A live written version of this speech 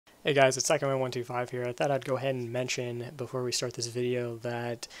Hey guys, it's Psychoman125 here. I thought I'd go ahead and mention before we start this video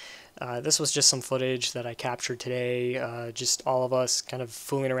that this was just some footage that I captured today, just all of us kind of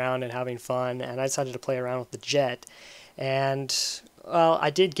fooling around and having fun, and I decided to play around with the jet. And, well, I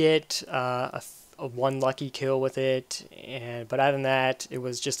did get a one lucky kill with it, but other than that, it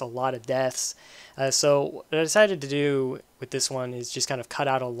was just a lot of deaths. So what I decided to do with this one is just kind of cut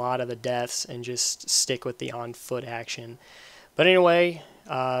out a lot of the deaths and just stick with the on-foot action. But anyway,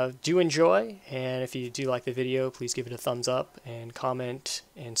 do enjoy, and if you do like the video, please give it a thumbs up and comment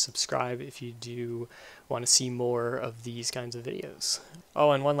and subscribe if you do want to see more of these kinds of videos.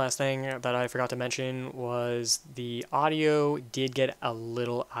 Oh, and one last thing that I forgot to mention was the audio did get a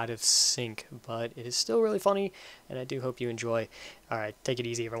little out of sync, but it is still really funny, and I do hope you enjoy. Alright, take it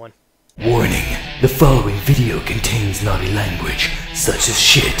easy, everyone. Warning, the following video contains naughty language such as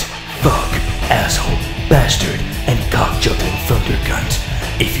shit, fuck, asshole, bastard, and cock-juggling thundercunt.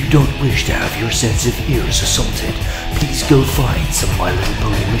 If you don't wish to have your sensitive ears assaulted, please go find some My Little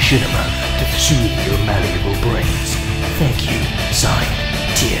Pony machinima to soothe your malleable brains. Thank you. Signed,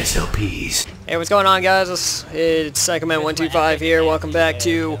 TSLPs. Hey, what's going on, guys? It's Psychoman125 here. Welcome back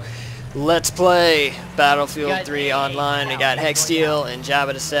to Let's Play Battlefield 3 Online. We got Hexsteel and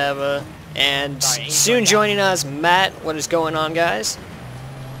Jabba the Saba, and soon joining us, Matt. What is going on, guys?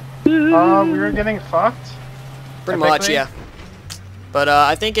 We were getting fucked. Pretty much, yeah. But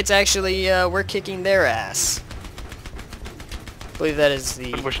I think it's actually we're kicking their ass. I believe that is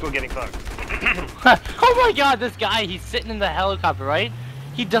the. We're still getting fucked. Oh my god, this guy, he's sitting in the helicopter, right?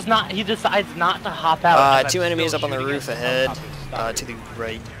 He decides not to hop out. Two enemies up on the roof ahead, to the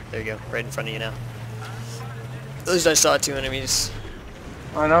right. There you go, right in front of you now. At least I saw two enemies.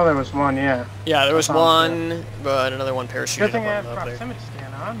 I know there was one, yeah. Yeah, there was one, but another one parachuted Good thing I up have there. proximity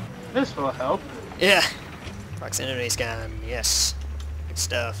scan on. This will help. Yeah, proximity scan, yes. Good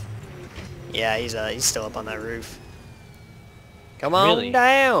stuff. Yeah, he's still up on that roof. Come on Really?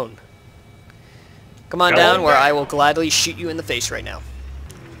 down. Come on down, where I will gladly shoot you in the face right now.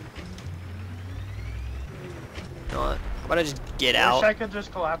 You know what? How about I just get I wish I out? could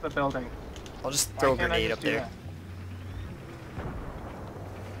just collapse the building. I'll just Why throw a can't I grenade just up do there. that?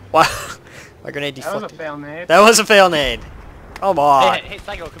 Wow, my grenade That was a deflected. fail nade. That was a fail nade. Come on. Hey,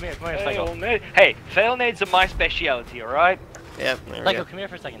 Psycho, come here, Psycho. Hey, fail nades are my speciality, alright? Yep, there we Psycho, go. come here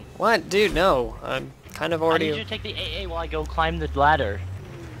for a second. What? Dude, no. I'm kind of I need already... you to take the AA while I go climb the ladder.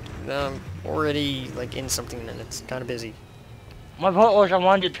 already like in something and it's kind of busy. My point was I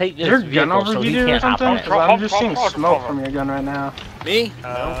wanted to take this Is your vehicle gun so he overheated or can't hop something? on 'Cause it. I'm just seeing smoke from your gun right now. Me?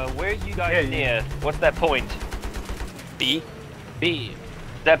 Where are you guys Yeah, you- near? What's that point? B? B.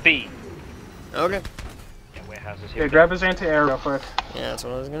 That B. Okay. Yeah, warehouses Yeah, here. grab his anti-air real quick. Yeah, that's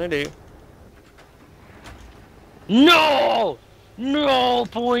what I was gonna do. No! No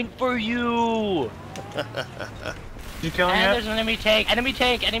point for you! Did you kill him And yet? there's an enemy tank,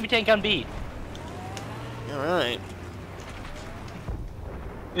 enemy tank on B. Alright.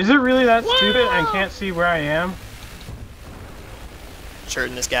 Is it really that stupid and can't see where I am?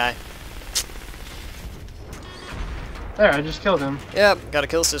 Shirting this guy. There, I just killed him. Yep, got a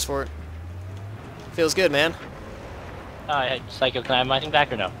kill assist for it. Feels good, man. Hey, Psycho, can I have my thing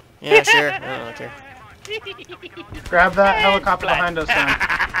back or no? Yeah, sure. I don't care. Grab that helicopter behind us then.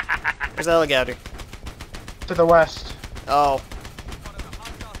 Where's the helicopter? To the west. Oh.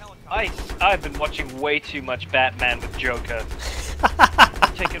 I've been watching way too much Batman with Joker.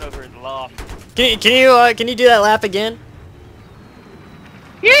 Taking over his laugh. Can you do that lap again?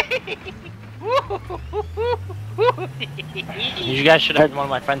 You guys should have heard one of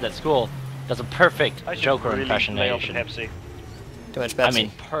my friends at school. Does a perfect I should Joker really lay off impersonation. Pepsi. Too much Pepsi. I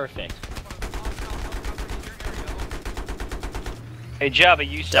mean, perfect. Hey Jabba,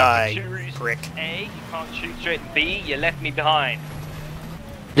 you Die, stuck in prick. A, you can't shoot straight B, you left me behind.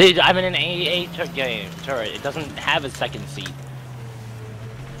 Dude, I'm in an AA game turret. It doesn't have a second seat.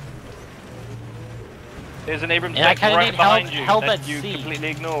 There's an Abrams And I tank kinda right need behind help you that at you C. completely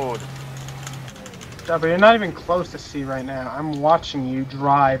ignored. Yeah, but you're not even close to C right now. I'm watching you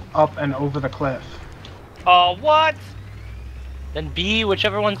drive up and over the cliff. Oh, what? Then B,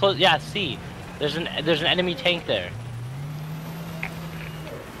 whichever one close. Yeah, C. There's an enemy tank there.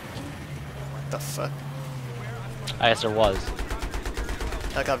 What the fuck? I guess there was.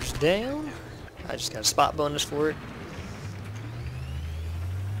 Helicopter's down. I just got a spot bonus for it.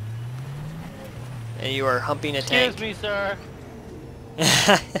 And you are humping a tank. Excuse me, sir.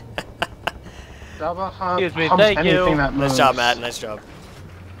 Jabba Excuse me, humps thank you. anything that moves. Nice job, Matt. Nice job.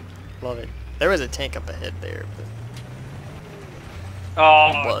 Love it. There was a tank up ahead there, but Oh,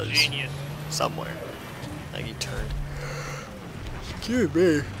 It was. genius. somewhere. Like he turned. Cue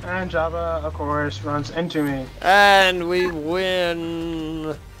me. And Jabba, of course, runs into me. And we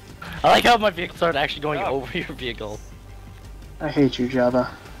win. I like how my vehicle started actually going over your vehicle. I hate you, Jabba.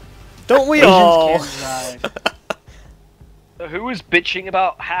 Don't we Asians all? can't drive. So who was bitching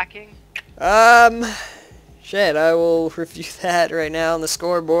about hacking? Shit, I will review that right now on the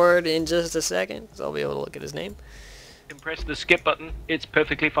scoreboard in just a second, so I'll be able to look at his name. You can press the skip button. It's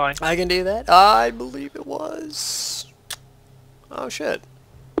perfectly fine. I can do that. I believe it was... Oh, shit.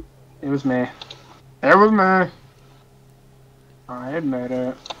 It was me. It was me. I admit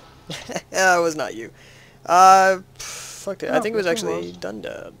it. Yeah, it was not you. Fuck it. I No, think it was it actually was.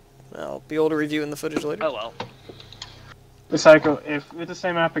 Dundub. I'll be able to review in the footage later. Oh well. Psycho, if with the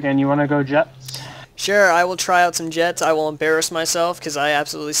same map again, you want to go Jets? Sure, I will try out some jets. I will embarrass myself because I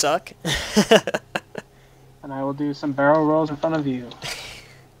absolutely suck. And I will do some barrel rolls in front of you.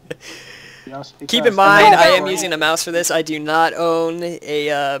 Just Keep because- in mind, And I then- am using a mouse for this. I do not own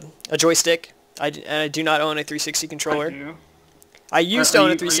a joystick. And I do not own a 360 controller. I used to Are own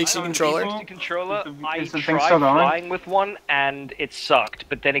a you- 360 are you on controller. diesel? 360 controller. Is the- I is the thing tried still going? flying with one and it sucked.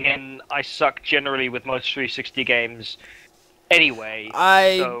 But then again, I suck generally with most 360 games. Anyway,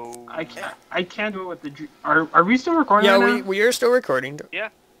 so I can't do it with the. Are we still recording? Yeah, right now? we are still recording.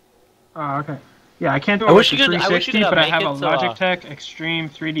 Oh, okay. Yeah, I can't do it I with wish the you could- I wish you 360, could but I make have a it so, Logitech Extreme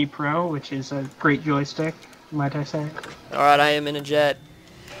 3D Pro, which is a great joystick, might I say. Alright, I am in a jet.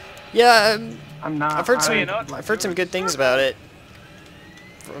 Yeah, I'm not. I've heard some. you know, I've heard some good things about it.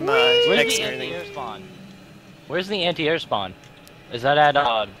 From Where's X the and everything. anti-air spawn? Where's the anti-air spawn? Is that at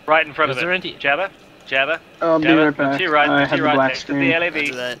right in front Is of there it. any- Jabba? I'll be Jabba, right back. to your right, I to have your the right, black next to the screen. After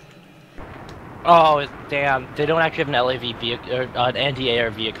LAV. that. Oh damn! They don't actually have an LAV vehicle or an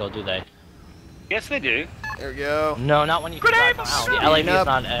anti-air vehicle, do they? Yes, they do. There we go. No, not when you can drive around. The LAV Up. is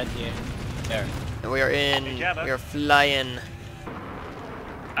not anti-air. And we are in. Hey, Jabba. We are flying.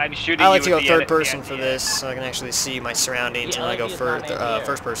 I'm shooting I like you to go with the third L- person the for anti-air. this, so I can actually see my surroundings The when I go LAV is not anti-air.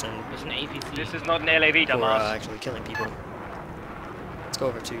 first person There's an APC. This is not an LAV, for dumbass. actually killing people. Let's go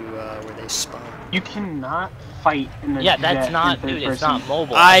over to where they spawn. You cannot fight in the Yeah, jet that's in not, third dude. It's person. not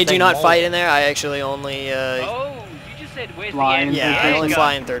mobile. I I'm do saying not mobile. fight in there. I actually only. Oh, you just said where's Fly the in anti-air? Yeah, I third only person.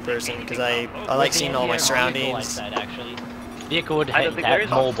 fly in third person because I like seeing all my Where's the anti-air vehicle surroundings. like that, actually. Vehicle would I don't hit think there that is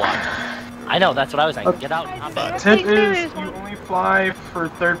mobile. I know. That's what I was saying. Get out. And hop in. Tip is you only fly for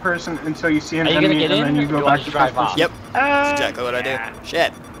third person until you see an Are you gonna enemy, get and in, then or you do go you want back to to drive first off? person. Yep, that's exactly what I yeah. do.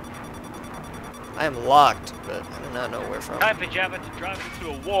 Shit. I am locked, but I do not know where from. Time for Jabba to drive into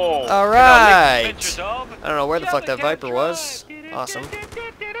a wall. All In our right. next adventures of I don't know where the fuck Jabba that Can Viper Drive. was. Awesome.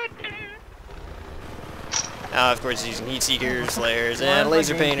 Of course, using heat seekers, layers, and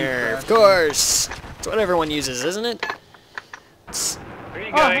laser painter. Of course. It's what everyone uses, isn't it? It's, Where are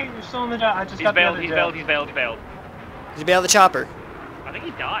you Oh, hey, going? you're still in the jet. I just He's got the bailed, other he's jet. bailed, he's bailed, he's bailed. you be out of the chopper. I think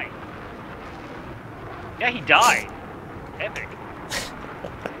he died. Yeah, he died. Epic.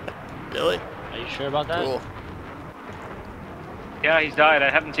 Really? Are you sure about that? Cool. Yeah, he's died. I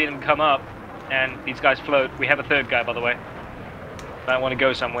haven't seen him come up. And these guys float. We have a third guy, by the way. Might want to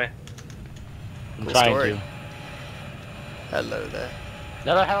go somewhere. I'm Cool trying story. to. Hello there.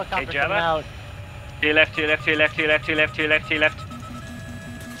 Another helicopter Hey, Jabba? coming out. To your left, to your left, to your left, to your left, to your left, to your left, to your left.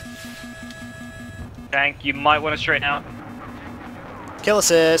 Tank, you might want to straighten out. Kill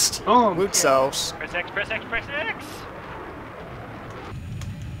assist. Boom. Woot sauce. Press X, press X, press X!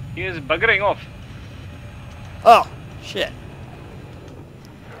 He is buggering off. Oh, shit.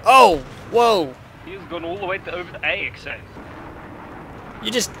 Oh, whoa. He has gone all the way over to A, it says.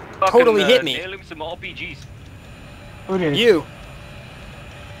 You just Fucking, totally hit me. nail him some RPGs. Who did? You.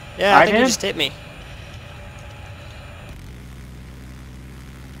 Yeah, I I think you did? just hit me.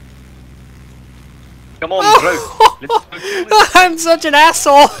 Come on, bro. Let's go kill this. I'm such an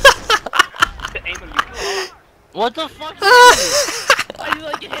asshole. Aim a little hard. What the fuck? I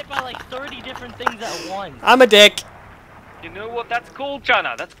like get hit by like 30 different things at once. I'm a dick. You know what that's called,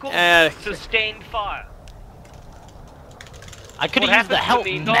 Chana? That's called sustained fire. I could What have used the happens help,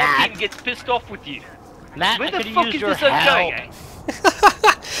 when the Matt. team gets pissed off with you? Matt, Where I the could have fuck used is your this help. going, eh?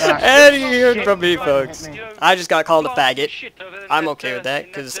 And you heard from me, Shit. folks. You know, I just got called a blast faggot. shit over in I'm that, okay with that, in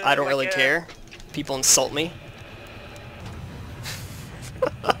because that, I don't really like, care. People insult me.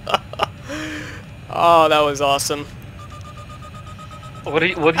 Oh, that was awesome. What did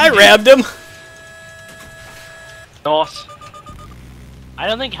you I do? rammed him. Nice. I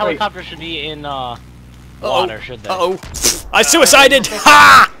don't think helicopters should be in water, should they? Uh-oh. I suicided.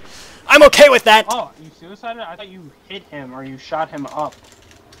 Ha! I'm okay with that. Oh, you suicided? I thought you hit him or you shot him up.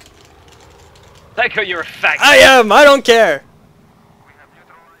 Psycho, you're a faggot. I am. I don't care.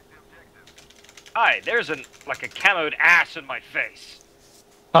 Hi, there's an like a camoed ass in my face.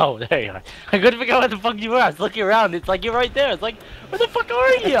 Oh, there you are. I couldn't figure out where the fuck you were. I was looking around. It's like you're right there. It's like, where the fuck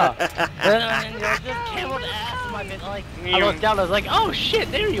are you? and you're just camoed ass in my face. Like, I looked down. I was like, oh shit,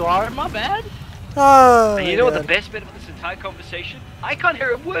 there you are. My bad. Oh, And you know what the best bit of this entire conversation? I can't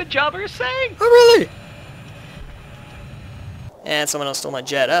hear a word Jabba is saying. Oh, really? And someone else stole my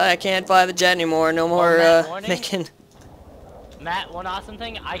jet. I can't fly the jet anymore. No more Matt, making. Matt, one awesome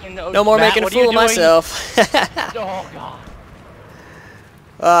thing I can know. No more Matt, making a what are you fool of doing? myself. Oh god.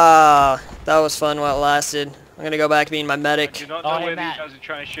 Ah, that was fun while it lasted. I'm gonna go back to being my I medic. do not Oh, know hey, where Matt. these guys are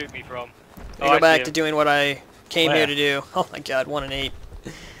trying to shoot me from. I'm gonna go back to doing what I came here Where? to do. Oh my god, 1 and 8.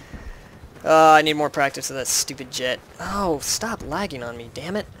 I need more practice with that stupid jet. Oh, stop lagging on me,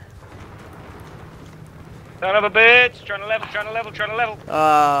 damn it. Son of a bitch! Trying to level, trying to level, trying to level.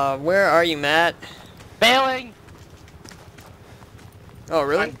 Where are you, Matt? Failing. Oh,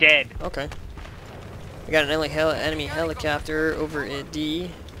 really? I'm dead. Okay. We got an enemy helicopter over at D.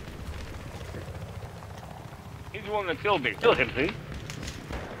 He's the one that killed me. Kill him, please.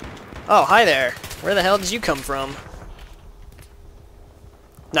 Oh, hi there. Where the hell did you come from?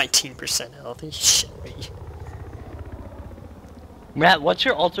 19% health. You shit me. Matt, what's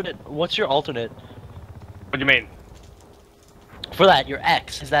your alternate? What's your alternate What do you mean? for that? Your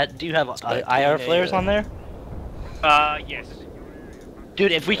X is that? Do you have IR flares on there? Yes.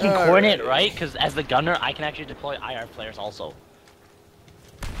 Dude, if we can coordinate right, because as the gunner, I can actually deploy IR flares also.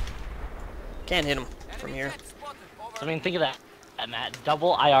 Can't hit him from here. So I mean, think of that, Matt.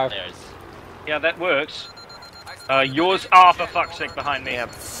 Double IR flares. Yeah, that works. Yours are for fuck's sake behind me. Yeah,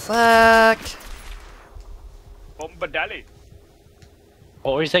 fuck. Bombadeli.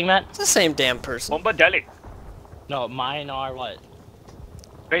 What were you saying, Matt? It's the same damn person. Bombadeli. No, mine are what?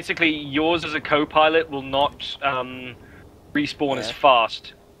 Basically, yours as a co-pilot will not respawn as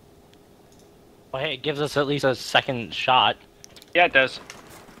fast. Well, hey, it gives us at least a second shot. Yeah, it does.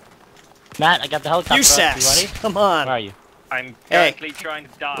 Matt, I got the helicopter. You up. sass. You ready? Come on. Where are you? I'm Hey, currently trying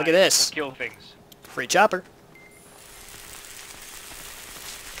to die. look at this. To kill things. Free chopper.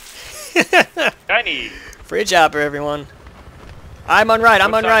 Tiny. Free chopper, everyone. I'm on right.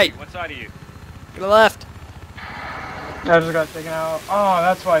 I'm on right. What side are you? To the left. I just got taken out. Oh,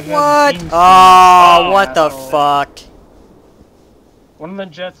 that's why he has What? a beam Oh, scanner. what the Oh. fuck? One of the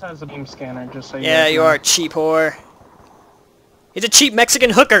jets has a beam scanner, just so you Yeah, guys you know. are a cheap whore. He's a cheap Mexican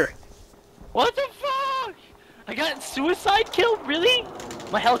hooker. What the fuck? I got suicide kill? Really?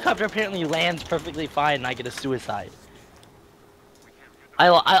 My helicopter apparently lands perfectly fine, and I get a suicide.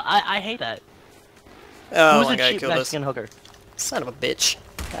 I hate that. Oh, Who's my a god, cheap killed us. Mexican hooker? Son of a bitch.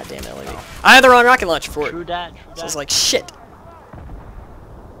 Goddamn LED. I had the wrong rocket launcher for it. True dat. True So it's dat. like shit.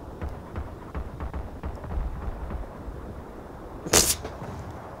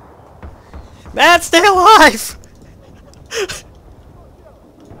 Matt, stay alive!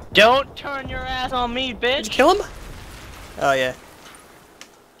 Don't turn your ass on me, Did you bitch. kill him? Oh yeah.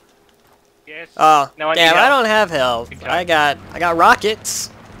 Yes. Oh, No, I damn! need I help. don't have health. Okay. I got rockets.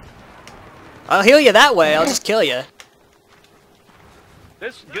 I'll heal you that way. I'll just kill you.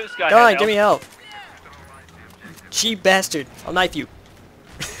 This guy Come on, has give me health. help. Cheap bastard. I'll knife you.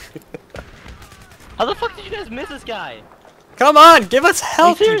 How the fuck did you guys miss this guy? Come on, give us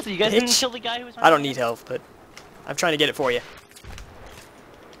help. Like, seriously, you guys didn't bitch. kill the guy who was. I don't need help, but I'm trying to get it for you.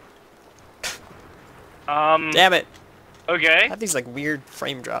 Damn it. I Okay. have these like weird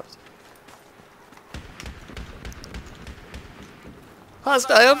frame drops.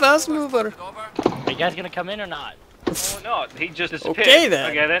 Hostile fast mover. Are you guys gonna come in or not? Or not. He just disappeared. Okay,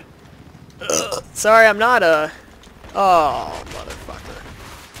 then. Okay then. Sorry, I'm not a. Oh, motherfucker.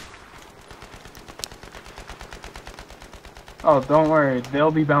 Oh, don't worry.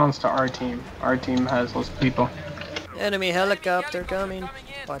 They'll be balanced to our team. Our team has those people. Enemy helicopter coming.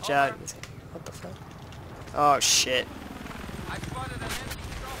 Watch out. What the fuck? Oh, shit.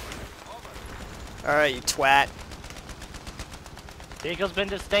 Alright, you twat. Vehicle's been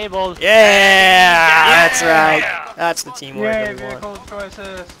disabled. Yeah! That's right. That's the teamwork Yay, that we want. vehicle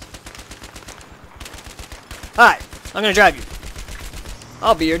choices. Hi, I'm gonna drive you.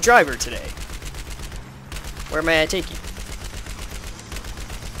 I'll be your driver today. Where may I take you?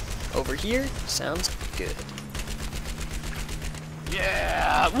 Over here? Sounds good.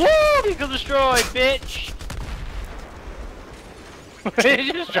 Yeah! Woo! Vehicle destroyed, bitch! Did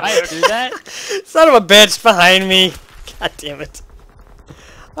you just drive through that? Son of a bitch behind me. God damn it.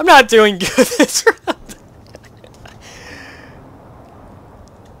 I'm not doing good this round.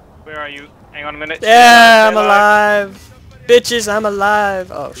 Where are you? Hang on a minute. Yeah, I'm Stay alive. Bitches, I'm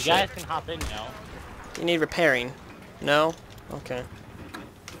alive. Oh, You shit. guys can hop in now. You need repairing. No? Okay.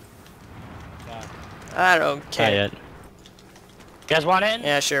 Yeah. I don't care. You guys want in?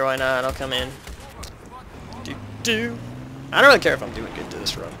 Yeah, sure, why not? I'll come in. Do. I don't really care if I'm doing good to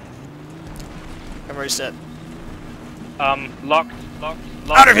this run. I'm already set. Locked.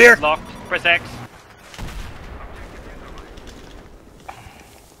 Out of here! Locked. Press X.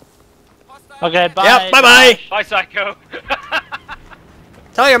 Okay, bye. Yep, bye-bye! Bye, Psycho.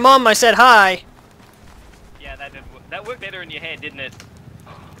 Tell your mom I said hi! Yeah, that worked better in your head, didn't it?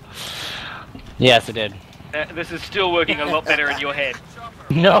 Yes, it did. This is still working a lot better in your head.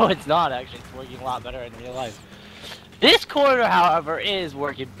 No, it's not actually. It's working a lot better in real life. This corner, however, is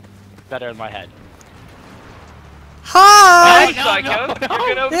working better in my head. Hi! Hey, Psycho! no.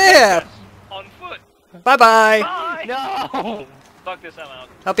 You're gonna Yeah! on foot. Bye-bye! Bye! No! Fuck this, I'm out.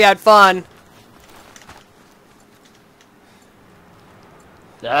 Hope you had fun.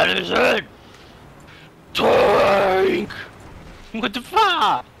 That is it! Tank! What the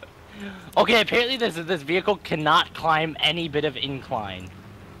fuck? Okay, apparently this vehicle cannot climb any bit of incline.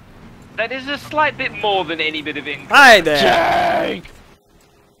 That is a slight bit more than any bit of income. Hi there! Tank!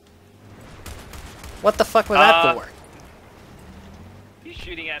 What the fuck was that for? He's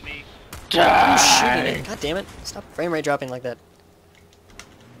shooting at me. Who's shooting it? God damn it. Stop frame rate dropping like that.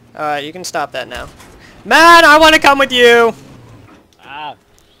 Alright, you can stop that now. Man, I want to come with you! Ah.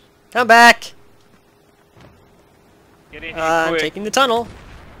 Come back! Get in here I'm quick. taking the tunnel.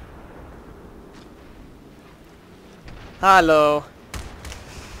 Hello.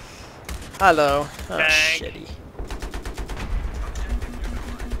 Hello. Oh, Tank. shitty.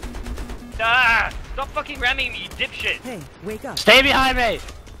 Ah! Stop fucking ramming me, you dipshit! Hey, wake up. Stay behind me!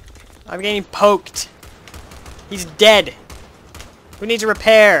 I'm getting poked. He's dead. Who needs a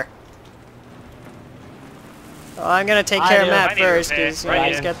repair? Oh, I'm gonna take I care of do. Matt I need a first repair. because Right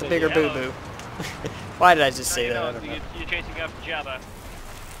he's here. got the bigger Hello. boo-boo. Why did I just say You that? I know, don't know. you're chasing after Jabba.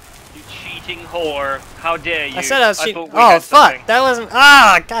 You cheating whore. How dare you? I said I was cheating. thought we Oh, had fuck. something. That wasn't.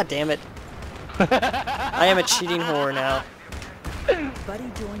 Ah, god damn it. I am a cheating whore now. Buddy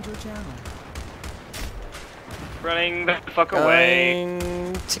joined your channel. Running the fuck away.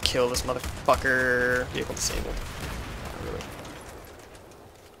 Going to kill this motherfucker. Vehicle disabled. Not really.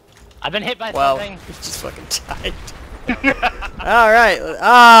 I've been hit by Well, something. he just fucking died. Alright.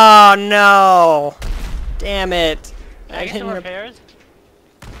 Oh, no. Damn it. Can I get some didn't repairs?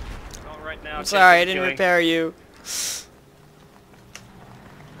 Not right now. I'm sorry, I Jason's didn't doing- repair you.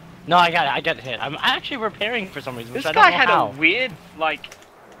 No, I got hit. I'm actually repairing for some reason, which This I don't guy know had how. a weird, like,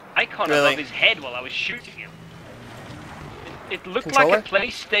 icon Really? above his head while I was shooting him. It looked Controller? like a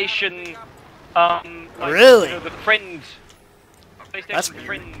PlayStation, like, Really? you know, the friend, PlayStation That's weird.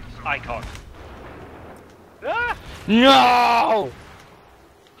 friend icon. Ah! No!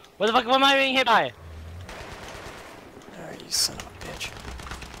 What the fuck? What am I being hit by? Alright, you son of a bitch.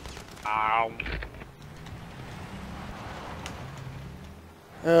 Ow.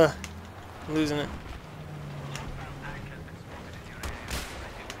 Ugh. I'm losing it.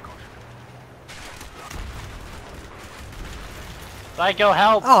 Psycho,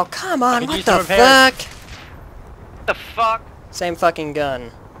 help! Oh, come on. Could What use the some repairs. fuck? What the fuck? Same fucking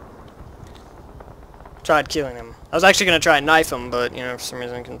gun. Tried killing him. I was actually gonna try and knife him, but, you know, for some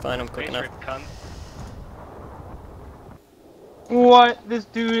reason I couldn't find him quick enough. Hatred, cunt. What? This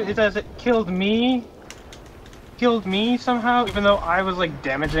dude, it says it killed me? Killed me somehow? Even though I was like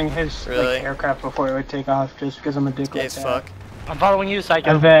damaging his Really? like, aircraft before it would take off just because I'm a dick Gay like as that. fuck. I'm following you,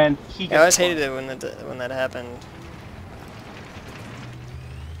 Psycho. And then he Yeah, I always gets hated it when that happened.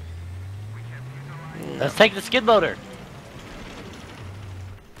 Let's take the skid loader.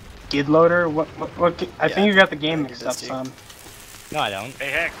 skid loader? What I Yeah, think you got the game I'll mixed give up, this to you. son. No, I don't.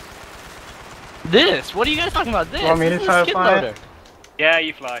 Hey, Hex. This? What are you guys talking about? This? Want me to This is try a to skid fly it? loader. Yeah,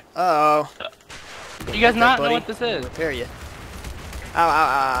 you fly. Uh-oh. You guys not know buddy. what this is? Repair you. Ow,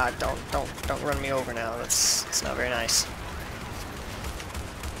 ow, ow, don't run me over now. That's not very nice.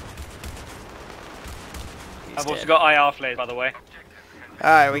 He's I've also dead. got IR flares, by the way.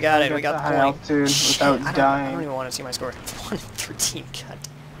 Alright, we got it. Get We got to the high point. altitude Shit, without I don't dying. even want to see my score. 113. God.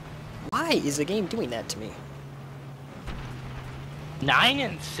 Why is the game doing that to me? 9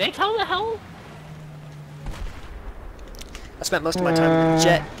 and 6? How the hell? I spent most of my time in the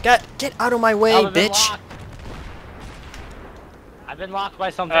jet. Get out of my way, I've been bitch! locked. I've been locked by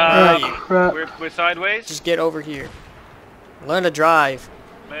something. Where are you? crap. We're sideways. Just get over here. Learn to drive.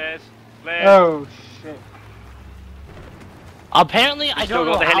 Flares. Flares. Oh shit. Apparently, I still don't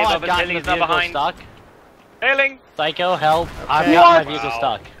know got the how heli I've above us, gotten the heli's not vehicle behind. stuck. Hailing. Psycho, help. I've Okay. got my What? vehicle Wow.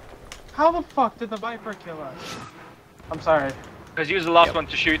 stuck. How the fuck did the Viper kill us? I'm sorry. Because he was the last Yep. one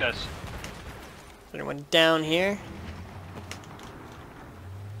to shoot us. Is anyone down here?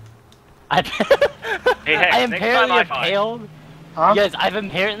 I Hey, I next time apparently I fly. impaled. Huh? Yes, I've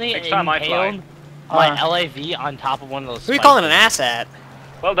apparently Next time I fly. impaled my LAV on top of one of those. Who are you calling an ass hat?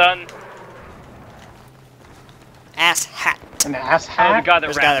 Well done. Ass hat. An ass Oh, the hat? guy that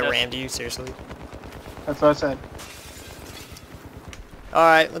There's a guy rammed that us. rammed you, seriously. That's what I said.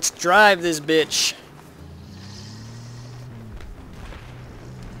 Alright, let's drive this bitch.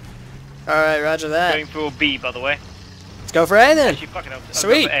 Alright, roger that. Going for B, by the way. Let's go for A then. Actually, fucking hell. I'll go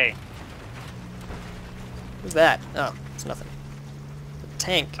Sweet. for A. Who's that? Oh, it's nothing. A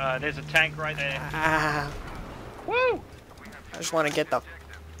tank. There's a tank right there. Ah, Woo! I just want to get the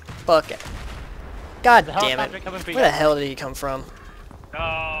fuck out. God The damn helicopter it. coming for you. Where the hell did he come from? Oh,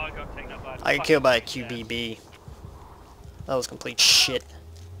 I got taken up by I got killed by a QBB. That was complete shit.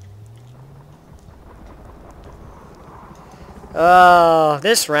 Oh,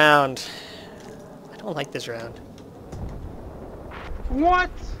 this round. I don't like this round. What?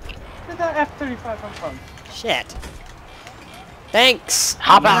 Where did that F-35 come from? Shit. Thanks.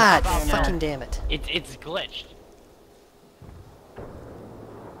 Hop out, God, hop out. fucking damn it. It's glitched.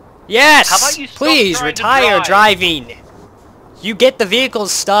 Yes! How about you stop Please trying to retire drive? driving. You get the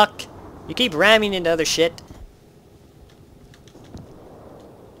vehicles stuck. You keep ramming into other shit.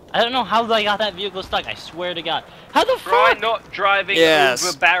 I don't know how I got that vehicle stuck. I swear to God. How the Try fuck? not driving Yes.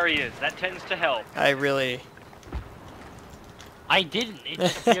 over barriers. That tends to help. I really... I didn't. It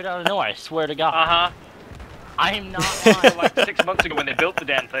just appeared out of nowhere. I swear to God. Uh-huh. I am not lying. Like 6 months ago when they built the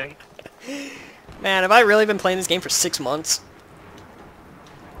damn thing. Man, have I really been playing this game for 6 months?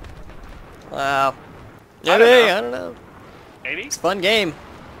 Wow. I don't Maybe, know. I don't know. Maybe? It's a fun game.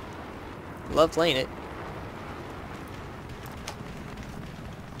 Love playing it.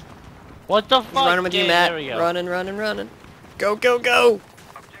 What the He's fuck? running with you, Yeah, Matt. There we go. Running, running, running. Go, go, go!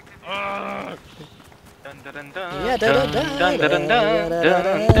 Dun, dun, dun, dun. Yeah, dun, dun, Dun, dun, dun, dun, dun, dun,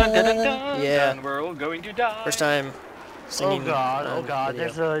 dun, dun, dun, dun. Yeah. Dun, we're all going to die. First time singing. Oh God! Oh on God!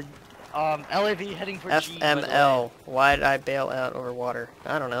 video. There's a LAV heading for G. by the way. FML. Why did I bail out over water?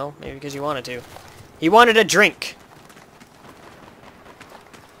 I don't know. Maybe because you wanted to. He wanted a drink.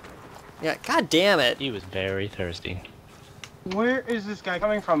 Yeah, god damn it. He was very thirsty. Where is this guy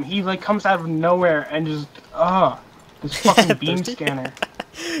coming from? He like comes out of nowhere and just this fucking beam Thirsty? scanner.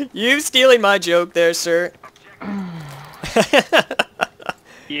 You stealing my joke there, sir.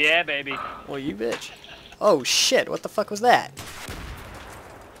 Yeah, baby. Well, you bitch. Oh shit, what the fuck was that?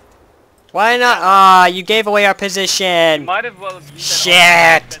 Why not? Ah, you gave away our position. Might have well have used Shit.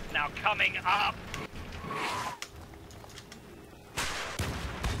 that that's now coming up.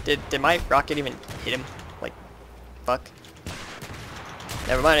 Did my rocket even hit him? Like, fuck.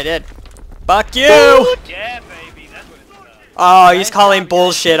 Never mind, I did. Fuck you! Yeah, baby. That's what it's about. Oh, he's calling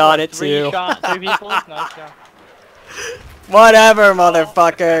bullshit on it too. Three people. Nice shot. Whatever,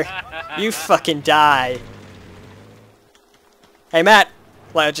 motherfucker. You fucking die. Hey, Matt.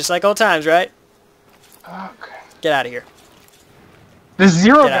 Well, just like old times, right? Okay. Get out of here. The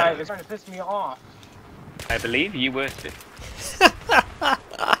zero Get out guy of is trying to piss me off. I believe you were.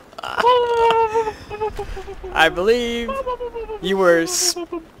 I believe you were.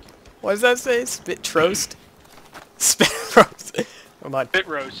 What does that say? Spit trost? Spit roast. Come on. Bit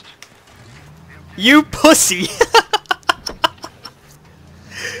roast. You pussy!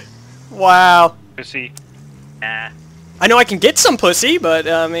 Wow. Pussy. Nah. I know I can get some pussy, but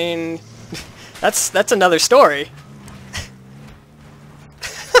I mean, that's another story.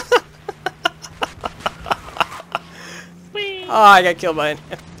 Oh, I got killed by an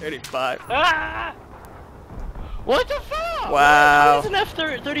F-35. Ah! What the fuck? Wow. How does an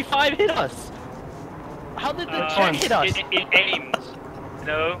F-35 hit us? How did the jet hit us? It aims.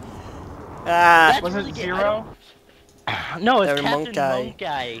 No. Ah, That's Was really it good. zero? No, it's They're Captain Monkai.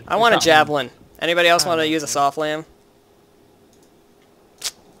 Monkai. I want a Something. javelin. Anybody else want to use a soft lamb?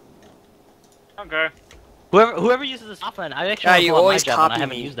 Okay. Whoever uses the soft land, I actually Yeah, want to you pull out my always javelin. copy I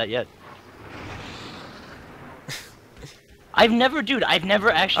haven't me. used that yet. I've never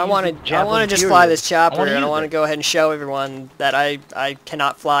actually. I want used the to javelin just period. fly this chopper, wanna and I use want to it. go ahead and show everyone that I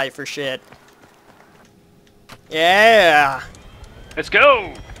cannot fly for shit. Yeah. Let's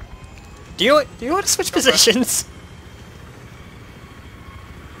go. Do you want to switch positions?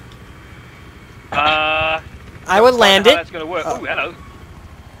 I would land How it. that's gonna work. Oh. Ooh, hello.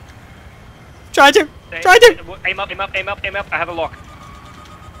 Try to. Try to. Aim up, aim up, aim up, aim up. I have a lock.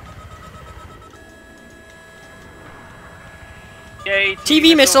 Yay,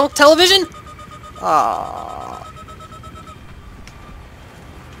 TV missile. Television. Aww.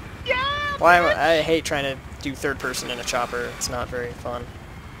 Why? I hate trying to do third person in a chopper. It's not very fun.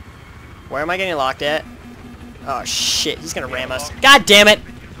 Where am I getting locked at? Oh shit! He's gonna ram us. God damn it!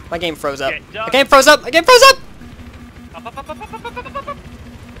 My game froze up. Get done. My game froze up! My game froze up! Up, up, up, up, up, up, up, up, up.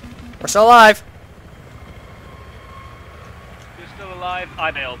 We're still alive. You're still alive.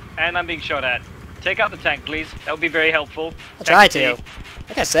 I bailed. And I'm being shot at. Take out the tank, please. That would be very helpful. I'll try Thank to. you.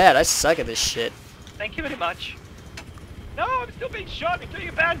 Like I said, I suck at this shit. Thank you very much. No, I'm still being shot. You're doing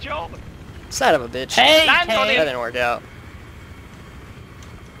a bad job. Son of a bitch. Hey, Land on Kay. That didn't work out.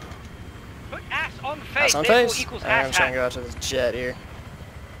 Put ass on face. Ass on therefore face? equals Alright, I'm ass trying to go hat. after this jet here.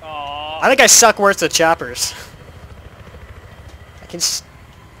 Aww. I think I suck worse at choppers. I can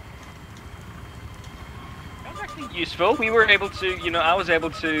That was actually useful. We were able to, you know, I was able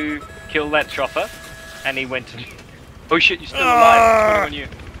to kill that chopper, and he went to. Oh shit, you're still alive. What's going on you?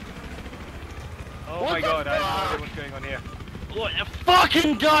 Oh my god, I don't know what's going on here. What a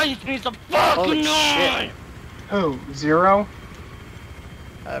fucking dice needs a fucking Holy knife! shit. Who? Zero?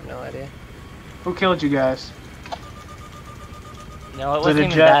 I have no idea. Who killed you guys? No, it Was wasn't it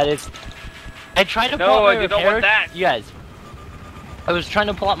even Jet? that. It's. I tried to pull No, out my I did not repair. want that. You guys. I was trying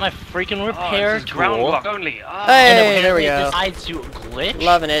to pull out my freaking Oh, repair this is ground tool. block only. Oh. Hey, And there we apparently go. it decides to glitch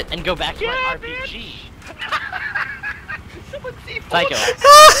Loving it. and go back to Yeah, my bitch. RPG. Someone C4. Psycho.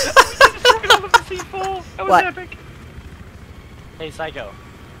 We destroyed all of the C4. That was What? epic. Hey, Psycho.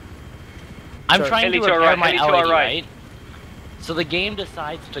 I'm Sure. trying Heli to to our repair right, my heli to our LED, right. right? So the game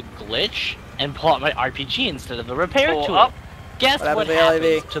decides to glitch and pull out my RPG instead of the repair Pull tool. up. Guess What what happened to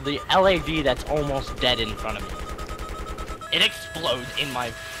the happens to the LAV that's almost dead in front of me? It explodes in my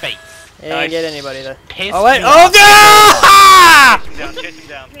face. It didn't get anybody though. Piss Oh wait! me Oh off. no! Chase him down, chase him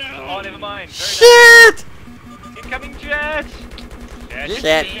down. Oh, never mind. Very Shit! nice. Incoming jet. This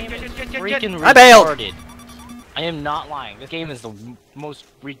Shit. game is Jet. freaking I bailed. retarded. I am not lying. This game is the most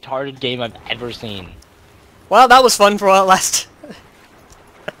retarded game I've ever seen. Well, that was fun for while it lasted.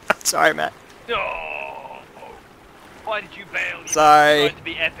 Sorry, Matt. Oh. Why did you bail? You Sorry. tried to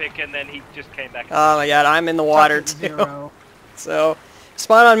be epic, and then he just came back. Oh my god, I'm in the water Fucking too. Zero. So,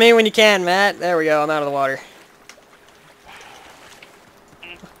 spawn on me when you can, Matt. There we go, I'm out of the water.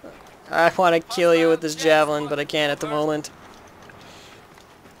 I want to kill you with this javelin, but I can't at the moment.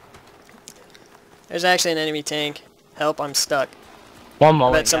 There's actually an enemy tank. Help, I'm stuck. One I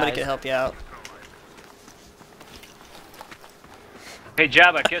moment, bet somebody guys. can help you out. Hey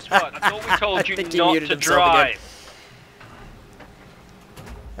Jabba, guess what? I thought we I told you think he not muted to himself again. drive.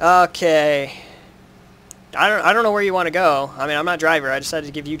 Okay. I don't know where you want to go. I mean, I'm not driver. I decided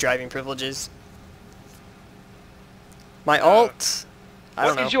to give you driving privileges. My alt? I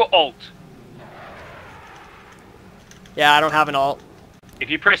don't What know. is your alt? Yeah, I don't have an alt. If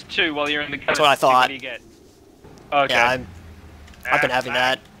you press 2 while you're in the gun, That's what I see what thought. do you get? Okay. Yeah, I've been having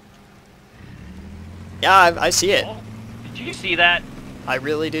that. Yeah, I see it. Oh, did you see that? I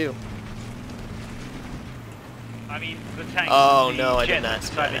really do. I mean, the tank. Oh, the no, I did jet not see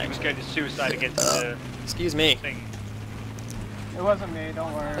decided that, he was going to suicide against the Excuse me. thing. It wasn't me,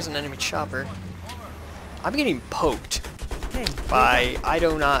 don't worry. There's an enemy chopper. I'm getting poked Hey, by I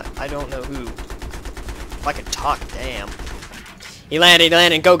don't know who. If I could talk, damn. He landed,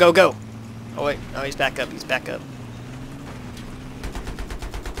 go, go, go. Oh wait, oh he's back up, he's back up.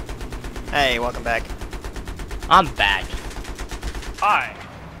 Hey, welcome back. I'm back. Hi.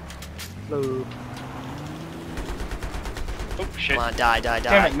 Hello. Oh shit. Come on, die, die,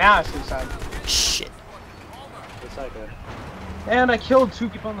 Damn it, die. now it's suicide. Shit. And I killed 2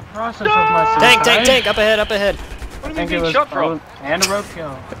 people in the process of my suicide. Tank, tank, tank, up ahead, up ahead. What I do you think mean it being was shot from? and a rope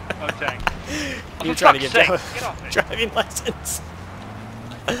kill. Oh, tank. You For trying to fuck's get sake, get off it. driving license.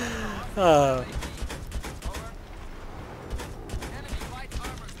 Oh.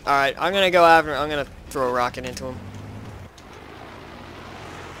 Alright, I'm gonna go after I'm gonna throw a rocket into him.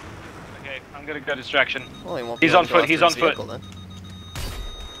 Okay, I'm gonna go distraction. Well, he won't be He's able on to go foot, he's after on his foot. vehicle, then.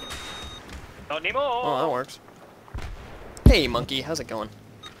 Not anymore. Oh, that works. Hey, monkey, how's it going?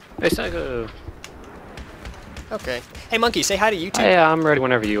 Hey, Psycho. Okay. Hey, monkey, say hi to YouTube. Hey, I'm ready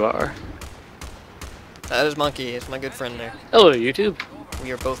whenever you are. That is Monkey. It's my good friend there. Hello, YouTube.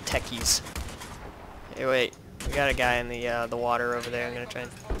 We are both techies. Hey, wait. We got a guy in the water over there. I'm gonna try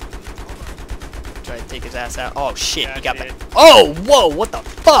and take his ass out. Oh shit! Yeah, He got I see back. it. Oh, whoa! What the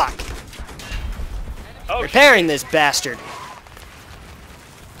fuck? Oh, Repairing this bastard.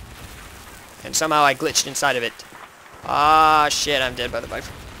 And somehow I glitched inside of it. Ah, shit! I'm dead by the bike.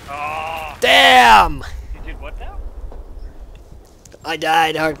 Oh, Damn! you did what now? I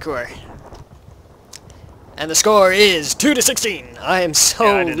died hardcore. And the score is 2-16. I am so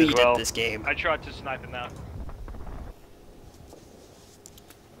Yeah, I did as lead well. at this game. I tried to snipe him out.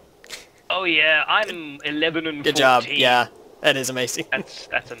 Oh yeah, I'm 11 and 14. Good job. Yeah, that is amazing.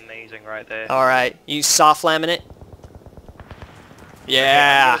 That's amazing right there. All right, you soft laminate.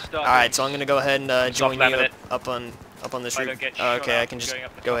 Yeah. Okay, All right, so I'm gonna go ahead and join you laminate. up on this I roof. don't get shot Okay, I up can just going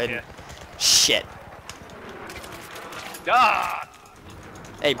up the go top ahead and. Shit. Ah!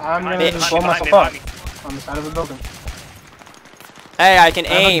 Hey, I'm gonna bitch. just blow Behind me, myself behind up on the side of the building. Hey, I can I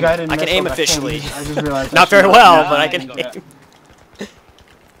have a aim. guided I can missile aim that can't officially. use- I just realized Not I very should well, not but I use can that. aim.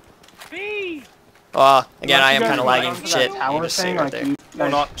 Me! Again, I am You guys kind of go lagging. down to Shit. that tower You just stay thing, right like there. you Or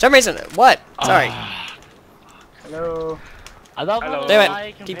guys- not. For some reason, what? Sorry. Hello. I love Hello. how Damn it,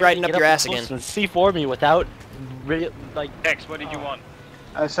 I can keep barely riding up get your and ass again. close and C4 me without, like, X, what did you want?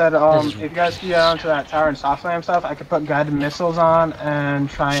 I said, This is if you guys can get onto that tower and soft slam stuff, I could put guided missiles on and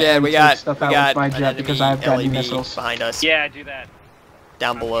try Shit, and we take got stuff out with my an jet because enemy I have guided LAB missiles. behind us. Yeah, do that.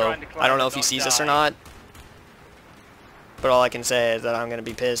 Down I'm below. trying to climb I don't know and if he not sees us or die. not. But all I can say is that I'm gonna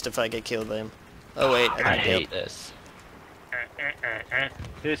be pissed if I get killed by him. Oh wait, I I hate hate. this.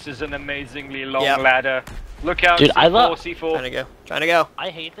 This is an amazingly long Yep. ladder. Look out, Dude, I C4, love- C4. Trying to go. I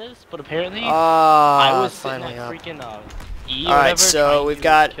hate this, but apparently I Ah, was sitting finally at up. freaking E or Alright, whatever, so trying we've to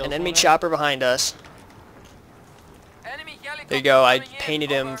got kill an enemy someone. chopper behind us. There you go, I painted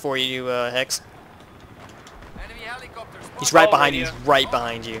him for you, Hex. He's right behind you, he's right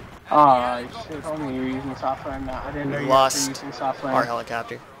behind you. Oh, shit, told me you were using soft flame now. I didn't know We you guys lost were using soft flame. our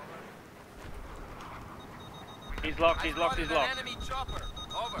helicopter. He's locked, he's locked, he's locked.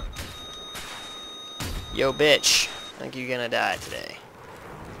 Yo, bitch. I think you're gonna die today.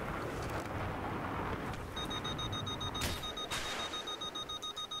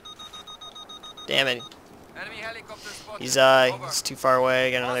 Damn it. He's too far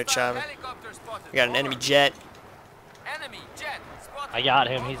away. Got another chopper. We got an enemy jet. I got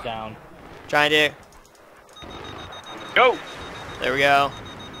him, he's down. Trying to. Go! There we go.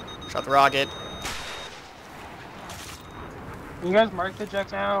 Shot the rocket. You guys mark the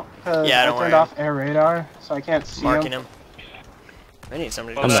jets now? Cause Yeah, I don't turned worry. off air radar, so I can't see Marking them. him. I need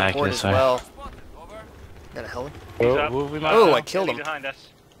somebody to I'm back support this as way. well. Got a heli? He's Oh, up. who we might- Oh, I killed He's him. behind us.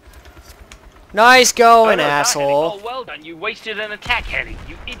 Nice going, Oh, no, asshole. Oh, well done. You wasted an attack heli,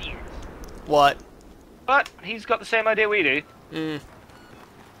 you idiot. What? But he's got the same idea we do. Hmm.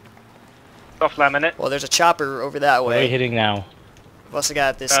 Soft laminate. Well, there's a chopper over that Where are we way. hitting now? We've also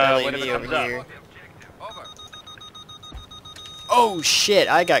got this whatever LAV over comes up. here. Oh shit,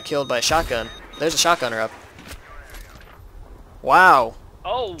 I got killed by a shotgun. There's a shotgunner up. Wow.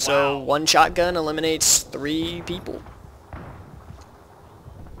 Oh, wow. So one shotgun eliminates 3 people.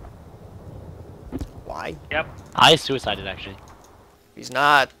 Why? Yep. I suicided actually. He's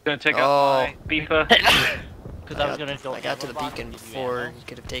not. Gonna take Oh. out my beeper. Because I was gonna go. I got to the rocket beacon and give you before ammo. he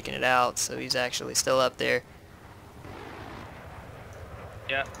could have taken it out, so he's actually still up there.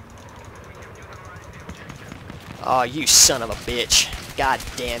 Yeah. Oh, you son of a bitch. God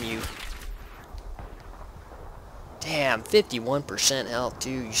damn you. Damn, 51% health too,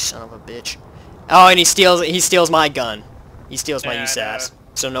 you son of a bitch. Oh, and he steals my gun. He steals my Yeah, I USAS.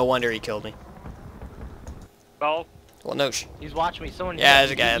 So no wonder he killed me. Ball. Well, no He's watching me. Someone. Yeah,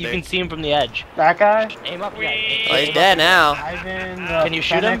 there's a guy up You there. can see him from the edge. That guy? Aim up. Whee! Yeah. Oh, he's dead now. Ivan, Can you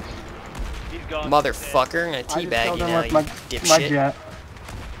shoot him? He's gone. Motherfucker, I'm gonna I just teabag killed you him now, with you my dipshit. jet.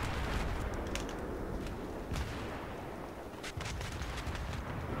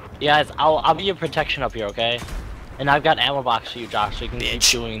 Yeah, I'll be your protection up here, okay? And I've got ammo box for you, Josh, so you can keep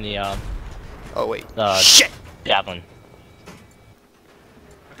Bitch. doing the Oh, wait. the Shit! javelin.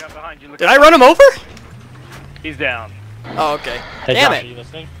 Look out behind you. Look Did out. I run him over? He's down. Oh, okay. Hey, Damn Josh, it. Are you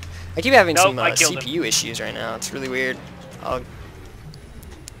listening? I keep having Nope, some I killed him. CPU issues right now. It's really weird. I'll...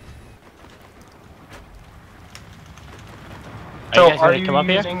 So, Are you guys are gonna you come up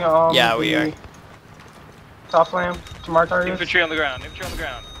here? using, Yeah, we the are. soft flame to mark targets? Infantry on the ground. Infantry on the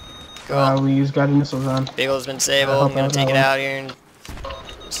ground. Cool. We use guided missiles on. Beagle's been disabled. I I'm hope gonna that take it one. out here in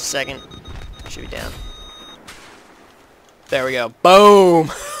just a second. Shoot it down. There we go. Boom!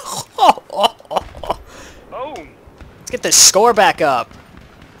 Boom. Let's get this score back up.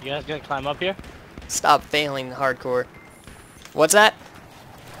 You guys gonna climb up here? Stop failing hardcore. What's that?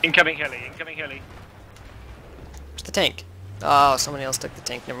 Incoming heli. Incoming heli. Where's the tank? Oh, somebody else took the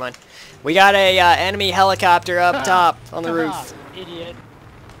tank. Never mind. We got a enemy helicopter up top on the roof. Idiot.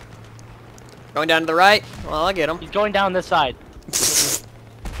 Going down to the right? Well, I'll get him. He's going down this side.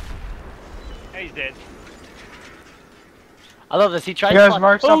 Hey, he's dead. I love this. He tried You to guys fly-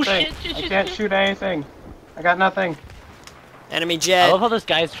 mark Oh something. shit! I can't shoot anything. I got nothing. Enemy I jet. love how this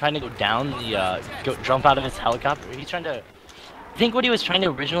guy is trying to go down the jump out of his helicopter. He's trying to. I think what he was trying to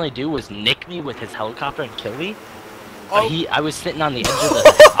originally do was nick me with his helicopter and kill me. Oh. But I was sitting on the edge of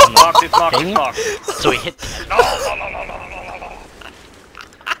the, on Mark this, mark thing, this, mark. so he hit. No, no, no, no, no, no, no, no.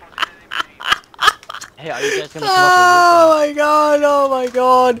 Hey, are you guys gonna come Oh up my god, oh my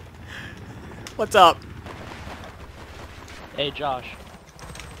god. What's up? with the roof? Hey, Josh.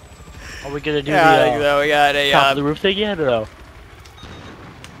 Are we gonna do Yeah, I think the so. We got a, top of the roof thing yet or no?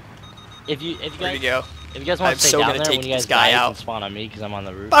 If you where'd guys he go? if you guys want I'm to stay so down gonna there take when you guys this guy die, out. you can spawn on me because I'm on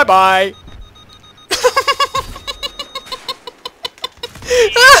the roof. Bye bye.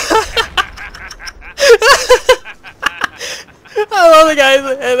 I love the guys,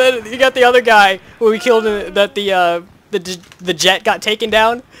 and then you got the other guy who we killed. That the jet got taken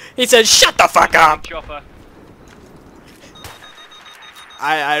down. He said, "Shut the fuck up." Chopper.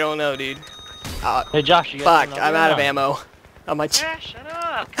 I don't know, dude. Hey, Josh, you guys Fuck, coming I'm over out of or no? ammo. On my. Yeah, shut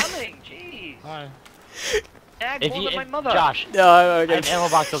up. Coming. Jeez. Alright. Dag If more you, than my if, mother. Josh, No, I okay. have ammo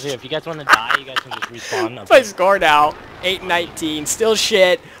box over here. If you guys want to die, you guys can just respawn. What's my score now? 8-19. Still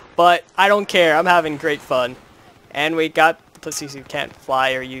shit, but I don't care. I'm having great fun. And we got pussies who can't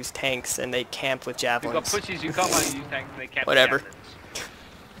fly or use tanks, and they camp with We've got javelins. pussies who can't use tanks, they can't. Whatever. Javelins.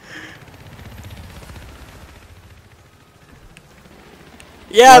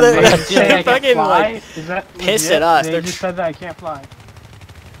 Yeah, Well, they they're just say I can't fucking fly? like Is that pissed legit? at us. They They're just said that I can't fly.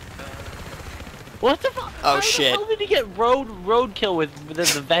 What the fuck? Oh, How shit. the hell did he get roadkill with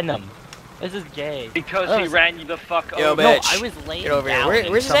the venom? This is gay. Because Oh, he ran you the fuck Yo, over. man. No, bitch. I was laying Get over here. down Where- and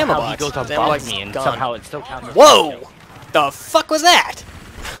where's his ammo somehow box? he goes His ammo box above me and gone. somehow it still counts as Whoa! roadkill. The fuck was that?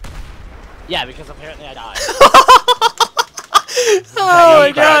 Yeah, because apparently I died. Oh my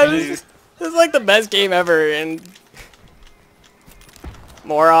you god, died, this is like the best game ever, and...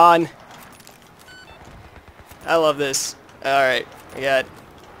 Moron. I love this. Alright, we got...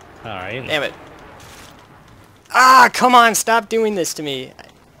 Alright. Damn it. Ah, come on, stop doing this to me.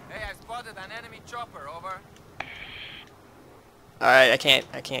 Hey, I spotted an enemy chopper, over. Alright, I can't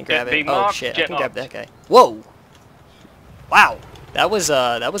grab Jet it. beam Oh marked, shit, I jet can grab marked. that guy. Whoa! Wow, that was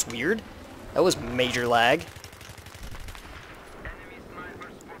weird. That was major lag.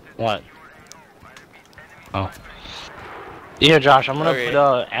 What? Oh. Yeah, Josh, I'm gonna Okay. put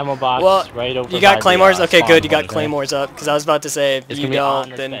a ammo box Well, right over you got by the, claymores? Okay, spawn good, you got point, okay? claymores up, because I was about to say, if It's you gonna be on don't,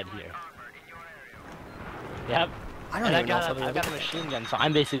 this then... bed here. Yep. I don't And I even know if got, I'll be I able got to... a machine gun, so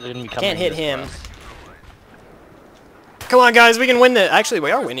I'm basically gonna be covering Can't hit this him. for us. Come on, guys, we can win this. Actually,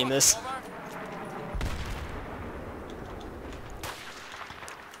 we are winning this.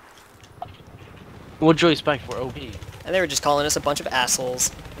 What'd you expect for OP? And they were just calling us a bunch of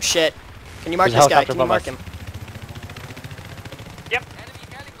assholes. Shit. Can you mark There's a this guy? helicopter Can you above mark us. him? Enemy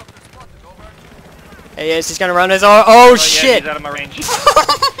helicopter spotted, over. Hey, yes, he's gonna run his... Oh, Yeah, shit! he's out of my range.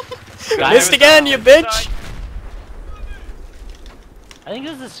 Missed again, you bitch! I think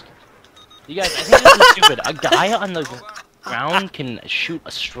this is... You guys, I think this is stupid. A guy on the ground can shoot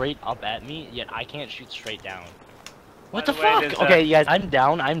straight up at me, yet I can't shoot straight down. What By the the way, fuck? there's Okay, you guys, I'm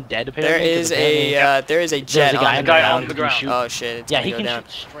down. I'm dead apparently. There 'cause is apparently there is a there's jet a guy on on the the guy ground. on the who can ground. shoot. Oh shit, it's Yeah, gonna he go can down.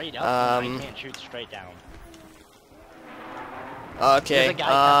 shoot straight up, and Um, I can't shoot straight down. Okay, There's a guy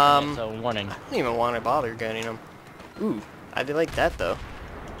covering it, so warning. I don't even want to bother gunning him. Ooh, I did like that though.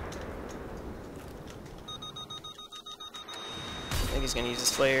 I think he's gonna use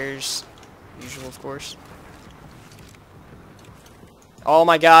his flares. Usual, of course. Oh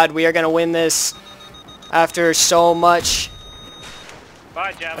my god, we are gonna win this. After so much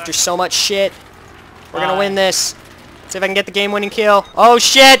Bye, Java. After so much shit, we're gonna Bye. win this. See if I can get the game-winning kill. Oh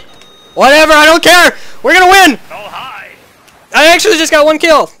shit! Whatever, I don't care! We're gonna win! Oh, hi! I actually just got one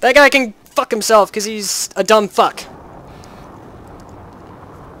kill! That guy can fuck himself, because he's a dumb fuck.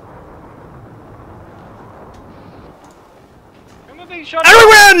 I'm being shot. And we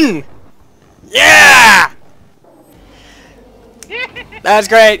win! Yeah! That's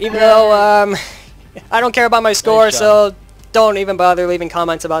great, even though, I don't care about my score, Nice so don't even bother leaving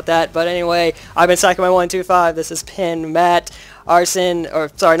comments about that. But anyway, I've been Psycho125. This is Pin, Matt, Arson, or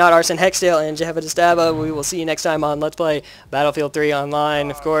sorry, not Arson, Hexdale, and Jehova We will see you next time on Let's Play Battlefield 3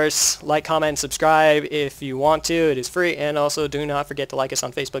 Online. Of course, like, comment, subscribe if you want to. It is free. And also, do not forget to like us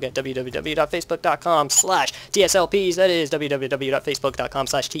on Facebook at www.facebook.com/TSLPs. That is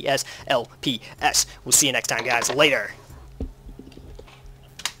www.facebook.com/TSLPS. We'll see you next time, guys. Later.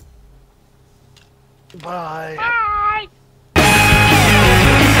 Bye. Bye!